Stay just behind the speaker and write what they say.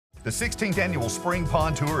The 16th annual Spring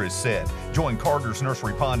Pond Tour is set. Join Carter's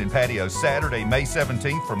Nursery Pond and Patio Saturday, May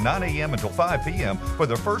 17th from 9 a.m. until 5 p.m. for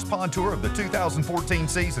the first pond tour of the 2014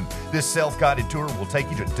 season. This self-guided tour will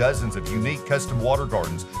take you to dozens of unique custom water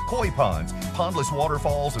gardens, koi ponds, pondless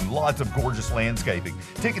waterfalls, and lots of gorgeous landscaping.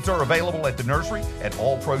 Tickets are available at the nursery, and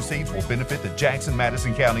all proceeds will benefit the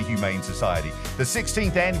Madison County Humane Society. The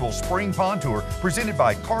 16th annual Spring Pond Tour presented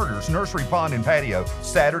by Carter's Nursery Pond and Patio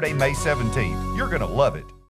Saturday, May 17th. You're going to love it.